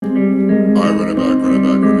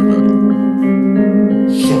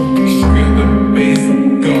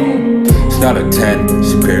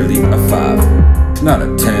She's not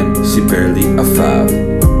a 10, she barely a 5.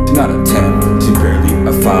 She's not a 10, she barely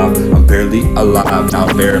a 5. I'm barely alive, now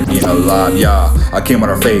bury me alive, yeah. I came on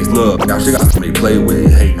her face, look, now she got somebody to play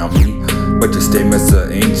with, hating on me. But your statements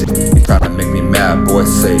are ancient. You tryna make me mad, boy,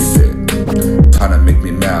 save it. Tryna make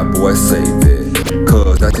me mad, boy, save it.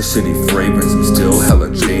 Cause that's a shitty fragrance, I'm still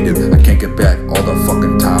hella jaded. I can't get back all the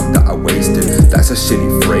fucking time that I wasted. That's a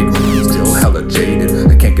shitty fragrance, I'm still hella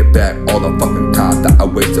jaded. I can't get back all the fucking time that I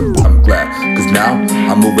wasted. But I'm glad, cause now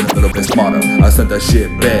I'm moving a little bit smarter. I sent that shit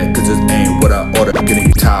back, cause this ain't what I ordered.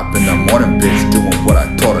 Getting top in the morning, bitch, doing what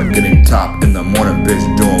I taught her. Getting top in the morning, bitch,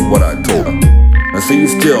 doing what I told her. I see you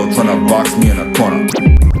still tryna box me in a corner.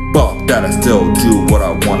 Fuck that, I still do what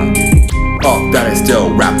I wanna. Fuck that, I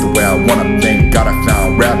still rap the way I wanna. Thank God I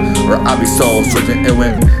found rap, or I'll be so certain it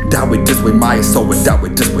went that way, this way, my soul, and that way,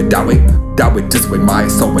 this way, that way. That way, this way, my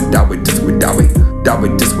soul, and that way, this way, that way. That way,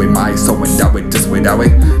 this way, my soul, and that way, this way, that way.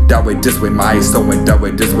 That way, this way, my soul, and that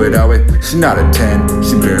way, this way, that way. She's not a 10,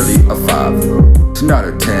 she barely a 5. She's not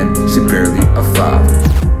a 10, she barely a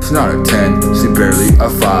 5. She's not a 10, she barely a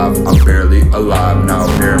 5. I'm barely alive, now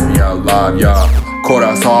bury me alive, yeah. Cold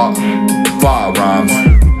as hot, 5 rhymes.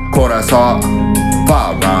 Cold as hot,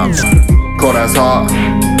 5 rhymes. Cold as hot,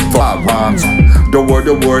 5 rhymes. Don't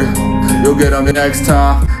worry, you'll get them the next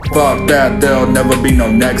time. Fuck that, there'll never be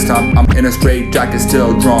no next time. I'm in a straight jacket,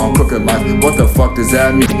 still drawing crooked lines. What the fuck does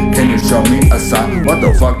that mean? Can you show me a sign? What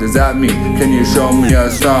the fuck does that mean? Can you show me a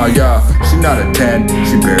sign? Yeah, she's not a 10,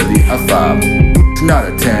 she barely a 5. She's not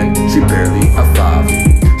a 10, she barely a 5.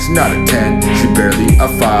 She's not a 10, she barely a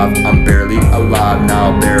 5. I'm barely alive,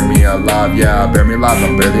 now bury me alive, yeah. Bury me alive,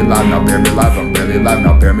 I'm barely alive, now bury me alive, I'm barely alive,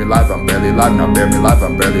 now bury me alive, I'm barely alive, now bury me alive,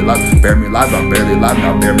 I'm barely alive. Bury me alive, I'm barely alive,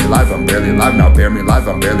 now bury me alive, I'm barely alive, now bury me alive,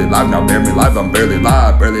 I'm barely alive, now bury me alive, I'm barely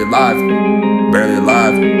alive, barely alive, barely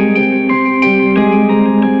alive.